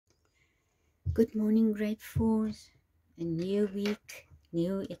Good morning, grade fours. A new week,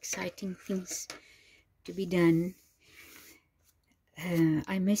 new exciting things to be done.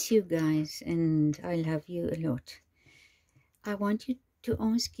 I miss you guys and I love you a lot. I want you to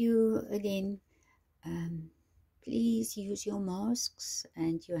ask you again, please use your masks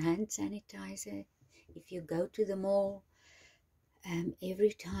and your hand sanitizer. If you go to the mall,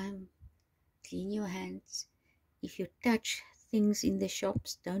 every time, clean your hands. If you touch things in the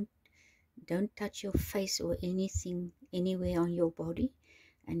shops, don't touch your face or anything anywhere on your body.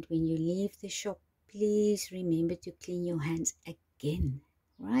 And when you leave the shop, please remember to clean your hands again,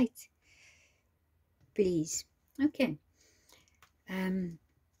 right? Please. Okay.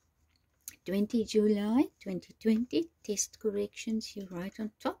 20 July 2020, test corrections you write on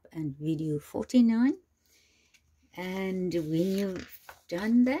top, and video 49. And when you've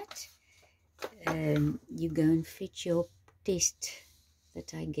done that, you go and fetch your test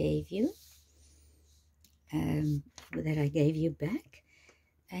that I gave you, back.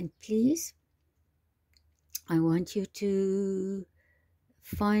 And please, I want you to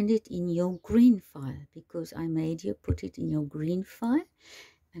find it in your green file, because I made you put it in your green file,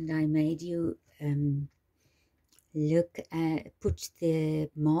 and I made you put the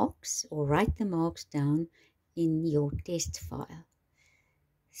marks or write the marks down in your test file.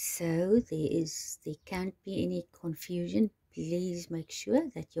 So there can't be any confusion. Please make sure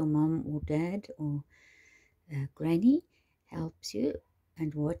that your mom or dad or granny helps you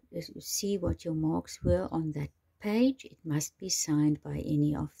and see what your marks were on that page. It must be signed by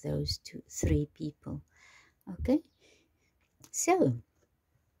any of those three people. Okay, so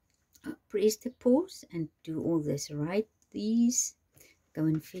press the pause and do all this. Write these, go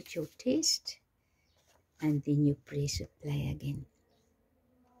and fetch your test, and then you press play again.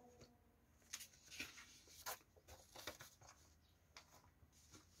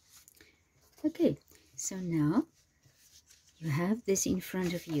 Okay, so now you have this in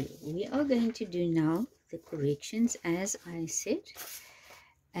front of you. We are going to do now the corrections as I said,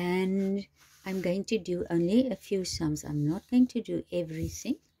 and I'm going to do only a few sums. I'm not going to do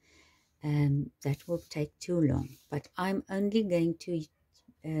everything. That will take too long, but I'm only going to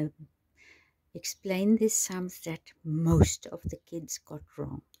explain the sums that most of the kids got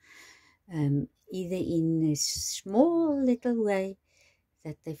wrong, either in a small little way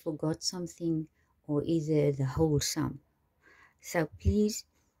that they forgot something, or either the whole sum. So please,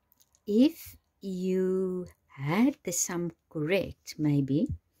 if you had the sum correct,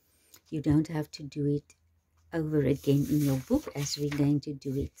 maybe you don't have to do it over again in your book as we're going to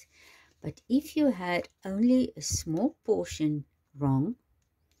do it. But if you had only a small portion wrong,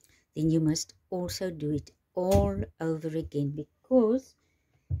 then you must also do it all over again, because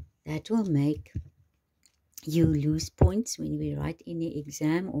that will make you lose points when we write any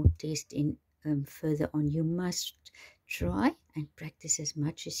exam or test in further on. You must try and practice as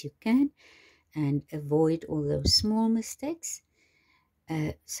much as you can and avoid all those small mistakes.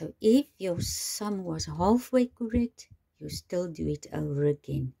 So if your sum was halfway correct, you still do it over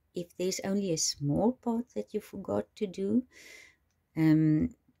again. If there's only a small part that you forgot to do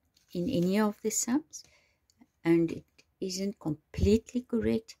in any of the sums and it isn't completely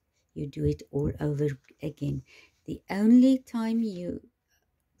correct, you do it all over again. The only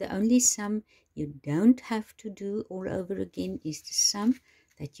sum you don't have to do all over again is the sum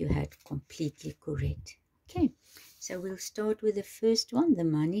that you had completely correct. Okay, so we'll start with the first one, the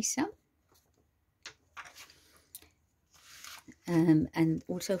money sum. And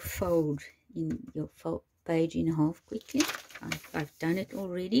also fold in your page in half quickly. I've done it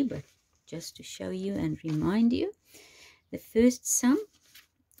already, but just to show you and remind you, the first sum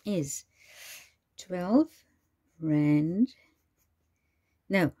is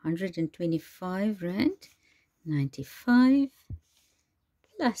 125 rand 95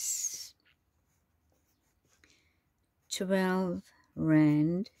 plus 12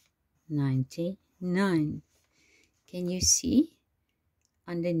 rand 99. Can you see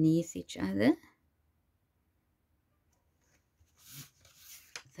underneath each other?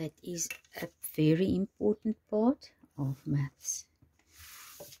 That is a very important part of maths.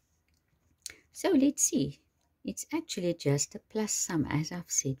 So let's see. It's actually just a plus sum, as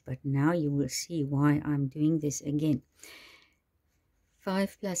I've said, but now you will see why I'm doing this again.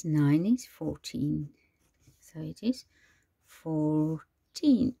 5 plus 9 is 14. So it is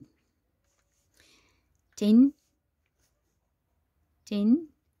 14. 10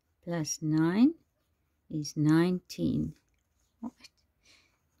 plus 9 is 19. What?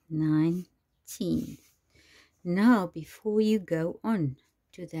 19. Now, before you go on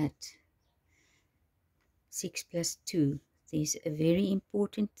to that 6 plus 2, there's a very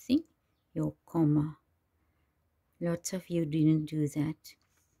important thing. your comma. Lots of you didn't do that.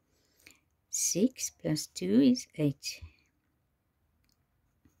 6 plus 2 is 8.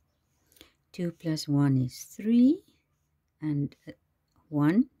 2 plus 1 is 3. And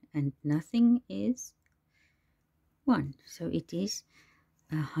 1 and nothing is 1. So it is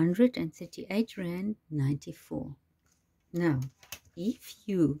 138 Rand 94. Now, if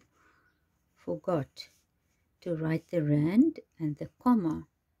you forgot to write the rand and the comma,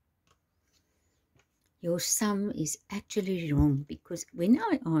 your sum is actually wrong, because when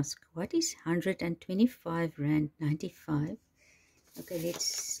I ask what is 125 Rand 95, okay,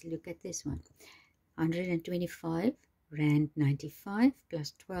 let's look at this one. 125 Rand 95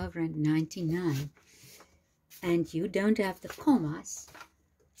 plus 12 Rand 99, and you don't have the commas,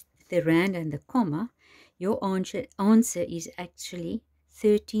 the rand and the comma, your answer is actually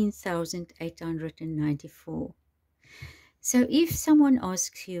 13,894. So if someone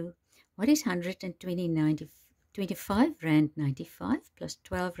asks you, what is 125 Rand 95 plus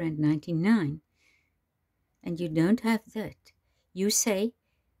 12 Rand 99, and you don't have that, you say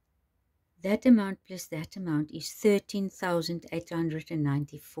that amount plus that amount is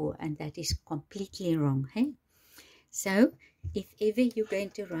 13,894, and that is completely wrong. Hey? So if ever you're going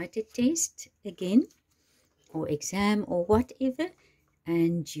to write a test again, or exam or whatever,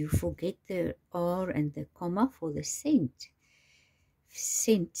 and you forget the R and the comma for the cents,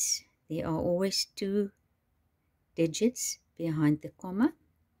 there are always 2 digits behind the comma,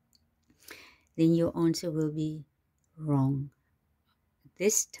 then your answer will be wrong.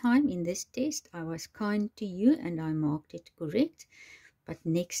 This time in this test, I was kind to you and I marked it correct, but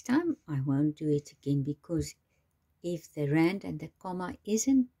next time I won't do it again, because if the rand and the comma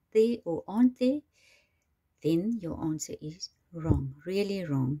isn't there or aren't there, then your answer is wrong, really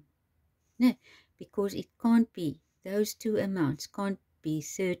wrong. No, because it can't be, those 2 amounts can't be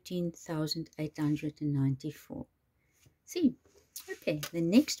 13,894. See, okay, the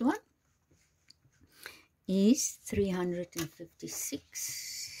next one is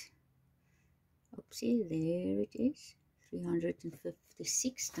 356. Oopsie, there it is.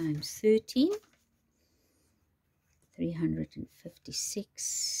 356 times 13.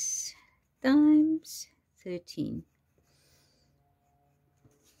 356 times 13.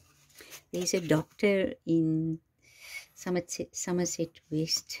 There's a doctor in Somerset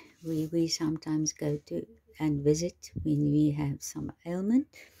West where we sometimes go to and visit when we have some ailment,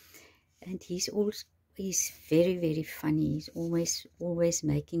 and he's very, very funny. He's always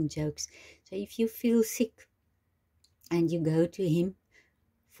making jokes. So if you feel sick and you go to him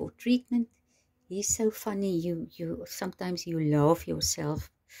for treatment, he's so funny. You sometimes you laugh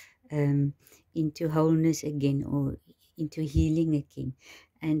yourself into wholeness again, or into healing again.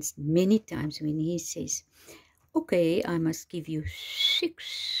 And many times when he says, okay, I must give you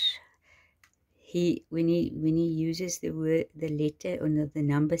 6, when he uses the word, the letter, or the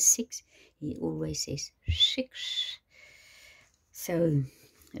number 6, he always says 6. So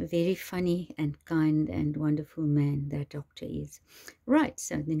a very funny and kind and wonderful man that doctor is. Right,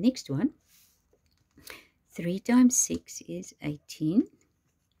 so the next one, 3 times 6 is 18.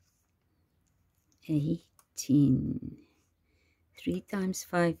 18. 3 times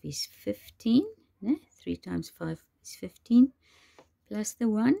 5 is 15. 3 times 5 is 15. Plus the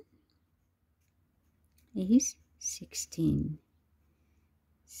 1 is 16.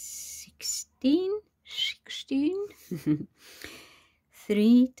 16.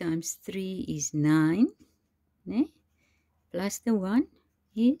 3 times 3 is 9. Plus the 1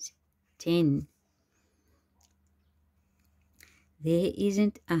 is 10. There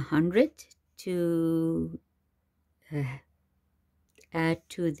isn't 100 to add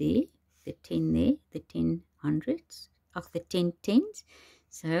to the 10 there, the 10 hundreds, of the 10 tens.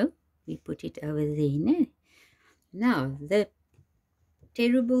 So we put it over there. Now, the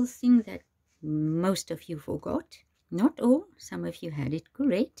terrible thing that most of you forgot, not all, some of you had it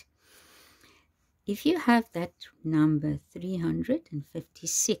correct. If you have that number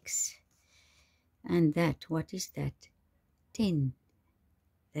 356, and that, what is that? 10.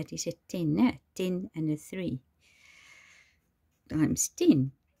 That is a 10, 10 and a 3 times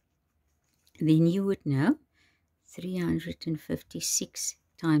 10. Then you would know 356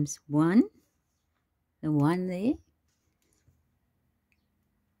 times 1, the 1 there,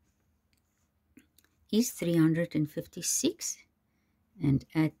 is 356, and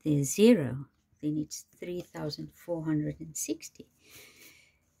add the 0, then it's 3,460.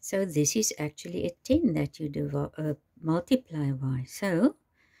 So this is actually a 10 that you multiply by. So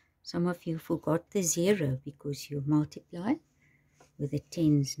some of you forgot the 0 because you multiply with the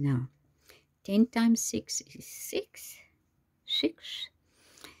 10s now. 10 times 6 is 6. 6.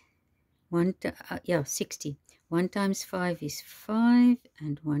 Yeah, 60. 1 times 5 is 5,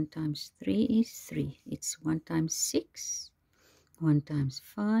 and 1 times 3 is 3. It's 1 times 6, 1 times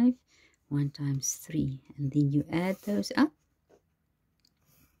 5, 1 times 3. And then you add those up.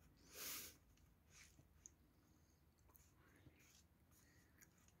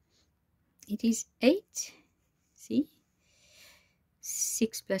 It is 8. See?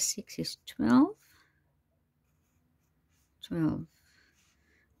 6 plus 6 is 12. 12.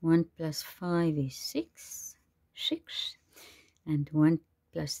 1 plus 5 is 6. 6. And 1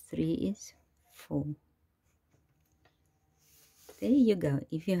 plus 3 is 4. There you go.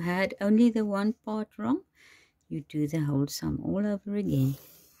 If you had only the one part wrong, you do the whole sum all over again.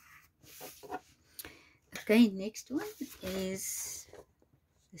 Okay, next one is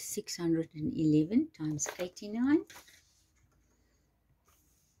 611 times 89.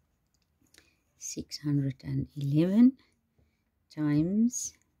 611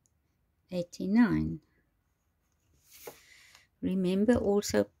 times 89. Remember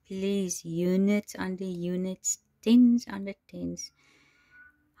also, please, units under units, tens under tens,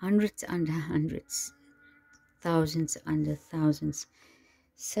 hundreds under hundreds, thousands under thousands.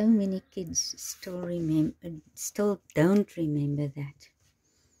 So many kids still don't remember that.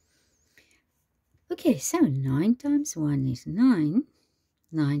 Okay, so 9 times 1 is 9.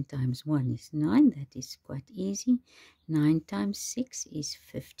 9 times 1 is 9. That is quite easy. 9 times 6 is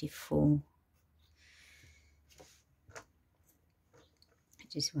 54. I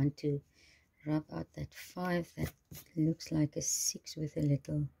just want to rub out that 5 that looks like a 6 with a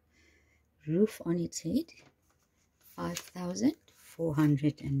little roof on its head.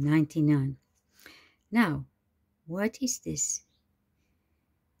 5,499. Now, what is this?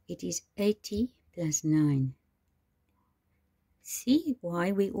 It is 80 plus 9. See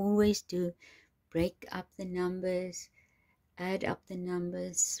why we always do break up the numbers, add up the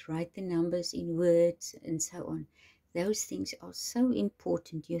numbers, write the numbers in words, and so on. Those things are so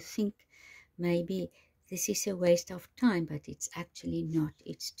important. You think maybe this is a waste of time, but it's actually not.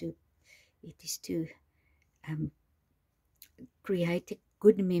 It is to create a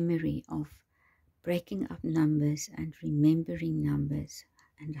good memory of breaking up numbers and remembering numbers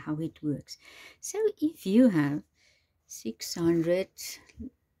and how it works. So if you have 600,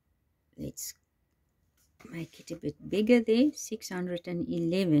 let's make it a bit bigger there,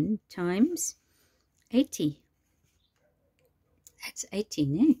 611 times 80. That's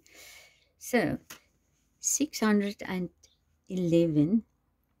 18, eh? So 611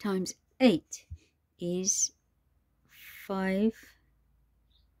 times 8 is 5.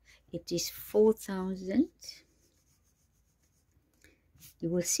 It is 4,000. You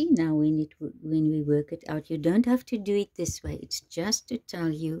will see now when we work it out. You don't have to do it this way. It's just to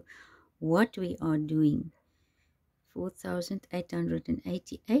tell you what we are doing.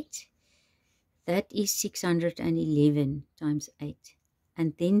 4,888. That is 611 times 8.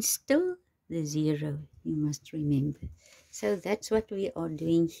 And then still the 0, you must remember. So that's what we are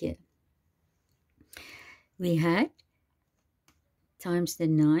doing here. We had times the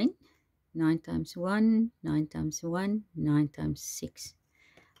 9. 9 times 1, 9 times 1, 9 times 6.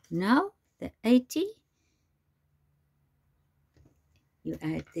 Now the 80, you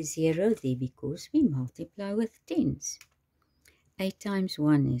add the 0 there because we multiply with tens. 8 times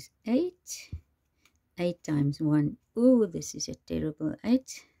 1 is 8. 8 times 1, oh, this is a terrible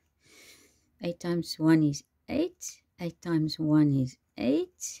 8. 8 times 1 is 8. 8 times 1 is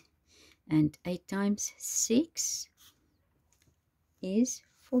 8. And 8 times 6 is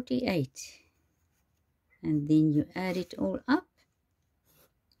 48. And then you add it all up.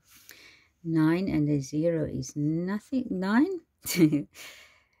 9 and a 0 is nothing. 9.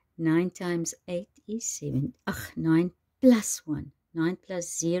 9 times 8 is 7. 9 plus 1. 9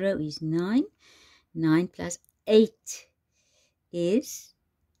 plus 0 is 9. 9 plus 8 is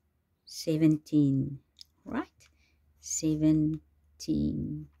 17. Right?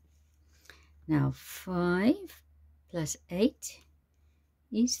 17. Now 5 plus 8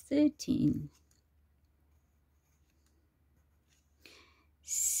 is 13.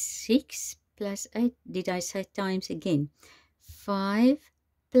 6 plus 8, did I say times again? 5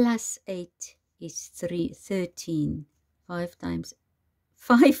 plus 8 is 13. 5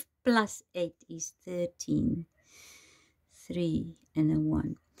 plus 8 is 13. 3 and a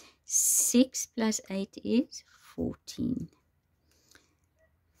 1. 6 plus 8 is 14.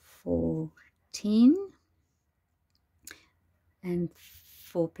 14. And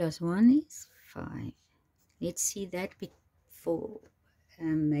 4 plus 1 is 5. Let's see that before.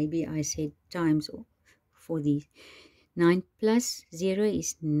 Maybe I said times for these. 9 plus 0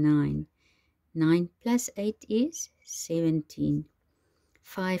 is 9. 9 plus 8 is 17.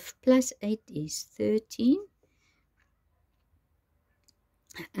 5 plus 8 is 13.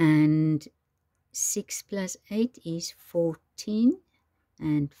 And 6 plus 8 is 14.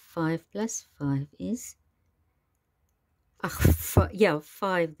 And 5 plus 5 is,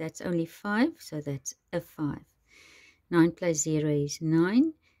 5. That's only 5, so that's a 5. 9 plus 0 is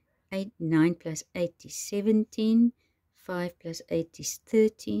 9. 9 plus 8 is 17. 5 plus 8 is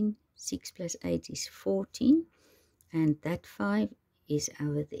 13. 6 plus 8 is 14. And that 5 is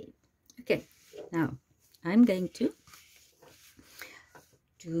over there. Okay, now I'm going to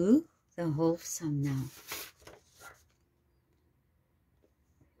do the half sum now.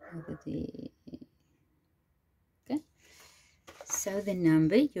 Over there. Okay, so the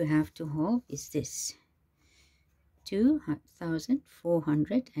number you have to halve is this: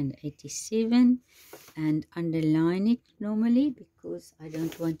 2,487, and underline it normally because I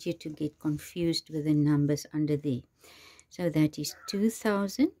don't want you to get confused with the numbers under there. So that is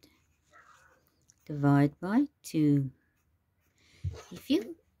 2,000 divided by 2.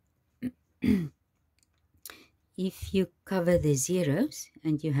 If you cover the zeros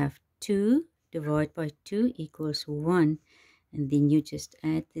and you have 2 divided by 2 equals 1, and then you just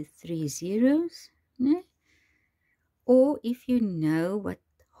add the 3 zeros, no? Or if you know what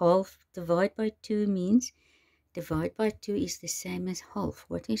half divided by 2 means, divide by 2 is the same as half.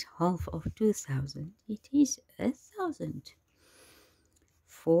 What is half of 2,000? It is 1,000.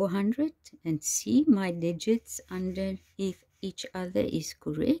 400, and see my digits under if each other is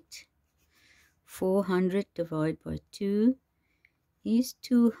correct. 400 divided by 2 is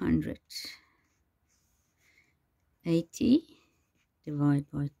 200. 80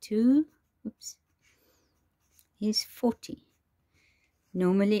 divided by 2 is 40.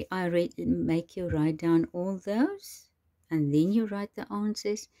 Normally I make you write down all those and then you write the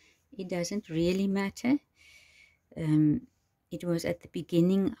answers. It doesn't really matter. It was at the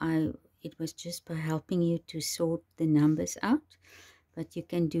beginning, it was just by helping you to sort the numbers out, but you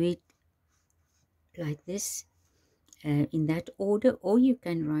can do it like this, in that order, or you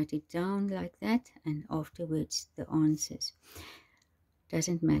can write it down like that and afterwards the answers.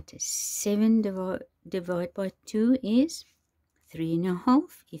 Doesn't matter. 7 divided by 2 is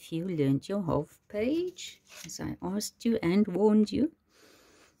 3.5. If you learned your half page, as I asked you and warned you,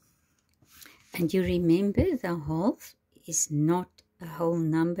 and you remember the half is not a whole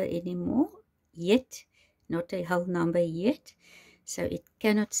number anymore yet, not a whole number yet, so it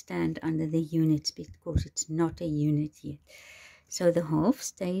cannot stand under the units because it's not a unit yet. So the half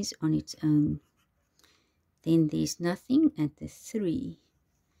stays on its own. Then there's nothing at the 3,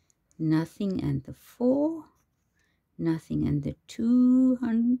 nothing at the 4, nothing at the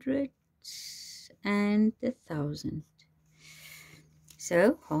 200 and the 1,000.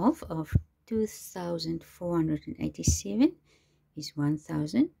 So half of 2,487 is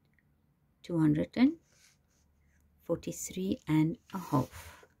 1,243.5.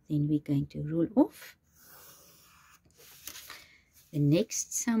 Then we're going to rule off. The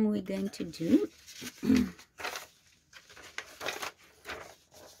next sum we're going to do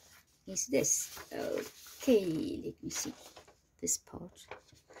is this. Okay, let me see this part.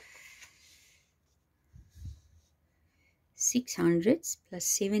 6 hundreds plus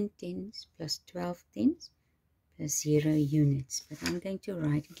 7 tens plus 12 tens plus 0 units. But I'm going to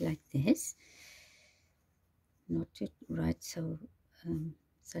write it like this, not to write so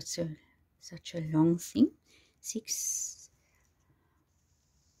such a long thing. 6.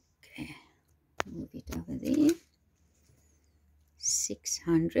 Okay, move it over there. 6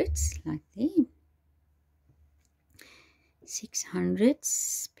 hundreds like that. 6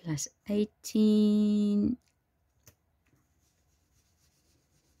 hundreds plus 18.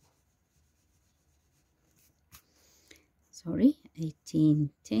 Sorry, 18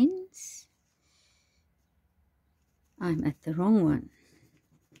 tens. I'm at the wrong one.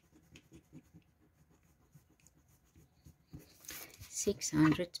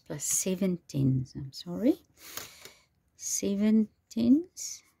 600 plus 7 tens. I'm sorry. 7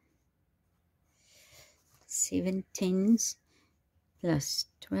 tens. 7 tens plus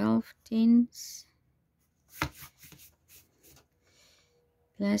 12 tens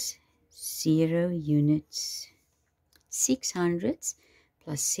plus 0 units. 6 hundreds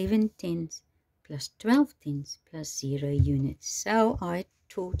plus 7 tens plus 12 tens plus 0 units. So I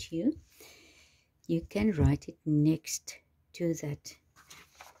taught you, you can write it next to that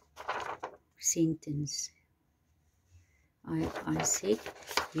sentence. I said,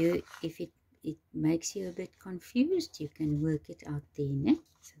 if it makes you a bit confused, you can work it out there. Ne?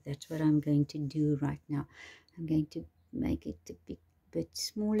 So that's what I'm going to do right now. I'm going to make it a bit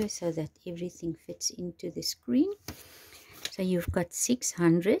smaller so that everything fits into the screen. So So you've got 6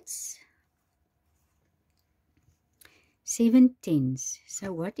 hundredths, 7 tenths.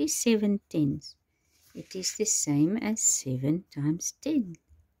 So what is 7 tenths? It is the same as 7 times 10,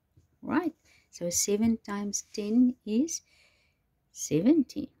 right? So 7 times 10 is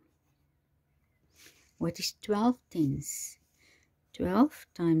 70. What is 12 tenths? 12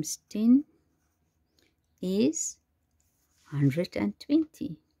 times 10 is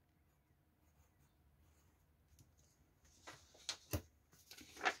 120.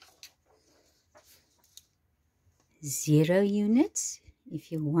 Zero units,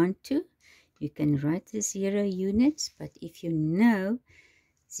 if you want to, you can write the 0 units, but if you know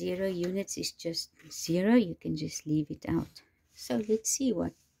 0 units is just 0, you can just leave it out. So let's see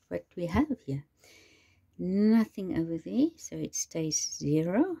what we have here. Nothing over there, so it stays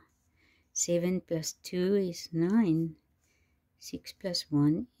 0. 7 plus 2 is 9. 6 plus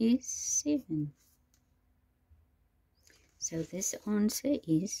 1 is 7. So this answer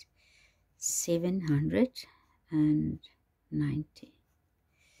is 790.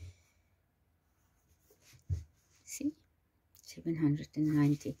 See?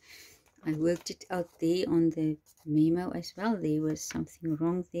 790. I worked it out there on the memo as well. There was something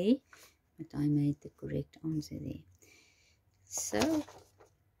wrong there, but I made the correct answer there. So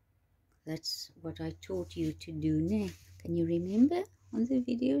that's what I taught you to do now. Can you remember on the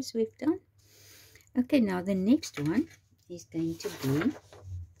videos we've done? Okay, now the next one is going to be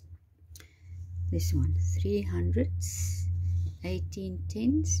this one. 3 hundredths, 18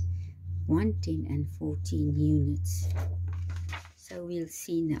 tenths, 1 10 and 14 units. So we'll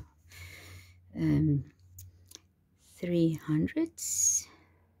see now. 3 hundredths,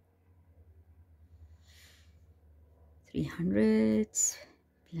 3 hundredths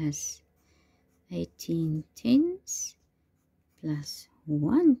plus 18 tenths plus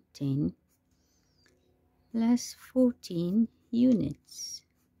 1 10 plus 14 units.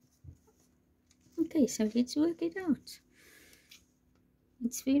 Okay, so let's work it out.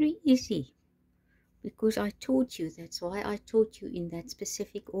 It's very easy because I taught you. That's why I taught you in that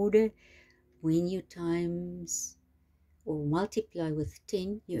specific order. When you times or multiply with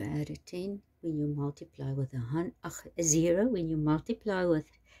 10, you add a 10. When you multiply with a 0, when you multiply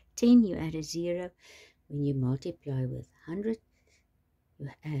with 10, you add a 0. When you multiply with 100, you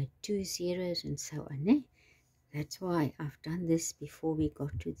add 2 zeros and so on. Eh? That's why I've done this before we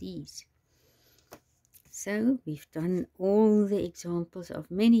got to these. So we've done all the examples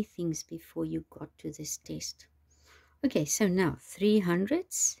of many things before you got to this test. Okay, so now 3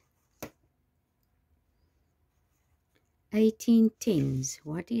 hundredths, 18 tenths.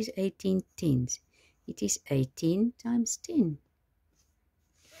 What is 18 tenths? It is 18 times 10.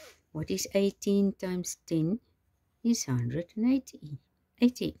 What is 18 times 10? Is 180.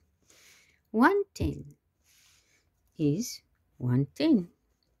 80. 1 10 is 110.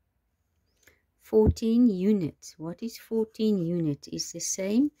 14 units. What is 14 units? Is the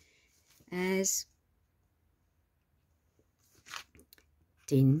same as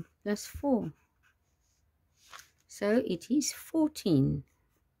 10 plus 4. So it is 14.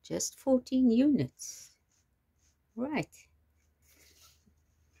 Just 14 units. Right.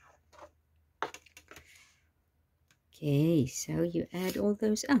 Okay, so you add all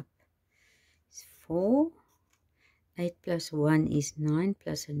those up. It's 4. 8 plus 1 is 9,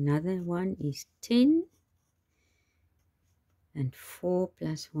 plus another 1 is 10. And 4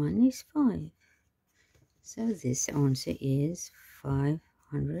 plus 1 is 5. So this answer is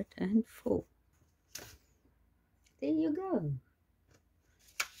 504. There you go.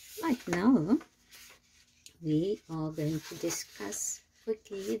 Right now, we are going to discuss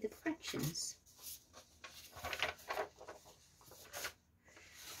quickly the fractions.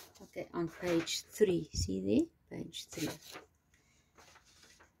 Okay, on page 3. See there? Page 3.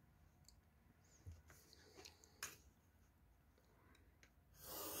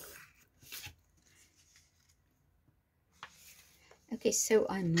 Okay, so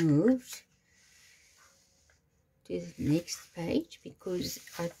I moved to the next page because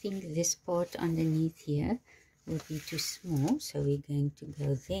I think this part underneath here will be too small, so we're going to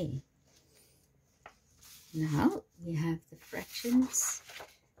go there. Now we have the fractions.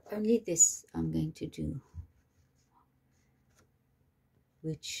 Only this I'm going to do,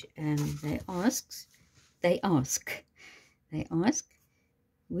 which they ask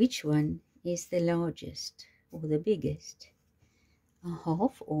which one is the largest or the biggest, a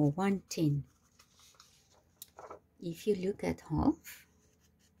half or 1 10. If you look at half,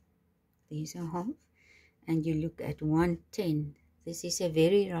 there's a half, and you look at 1 10. This is a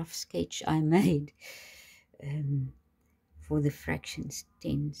very rough sketch I made for the fractions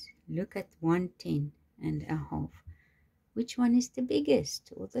tens. Look at 1 10 and a half. Which one is the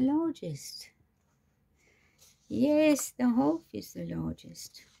biggest or the largest? Yes, the half is the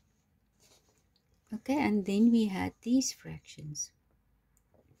largest. Okay, and then we had these fractions.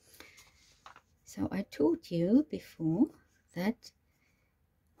 So I taught you before that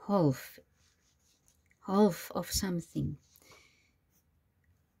half of something.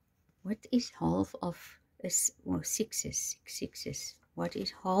 What is half of sixes? Sixes. What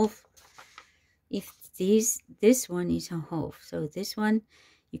is half? If this one is a half, so this one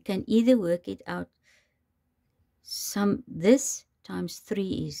you can either work it out. This times 3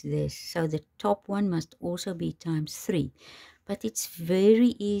 is this, so the top one must also be times 3. But it's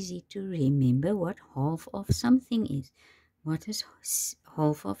very easy to remember what half of something is. What is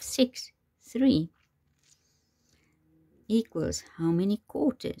half of 6? 3. Equals how many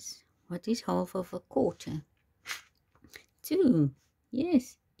quarters? What is half of a quarter? 2.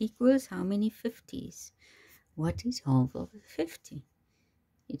 Yes. Equals how many 50s? What is half of a 50?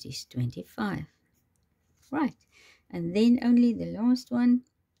 It is 25. Right. And then only the last one,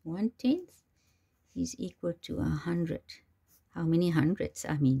 1/10, is equal to 100. How many hundreds?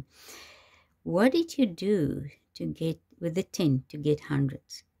 I mean, what did you do to get with the 10 to get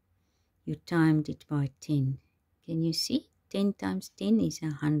hundreds? You timed it by 10. Can you see? 10 times 10 is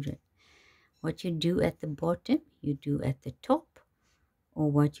 100. What you do at the bottom, you do at the top. Or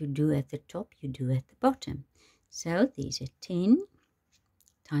what you do at the top, you do at the bottom. So these are 10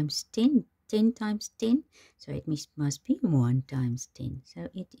 times 10. 10 times 10. So it must be 1 times 10. So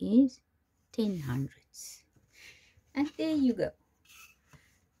it is 10 hundredths. And there you go.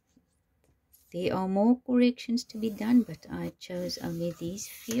 There are more corrections to be done, but I chose only these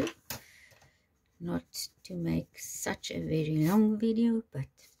few. Not to make such a very long video, but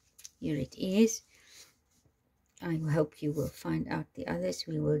here it is. I hope you will find out the others.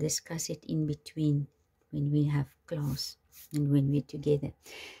 We will discuss it in between when we have class and when we're together.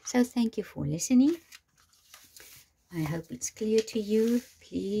 So thank you for listening. I hope it's clear to you.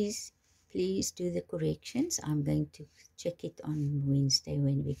 Please do the corrections. I'm going to check it on Wednesday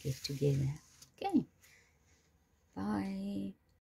when we get together. Okay. Bye.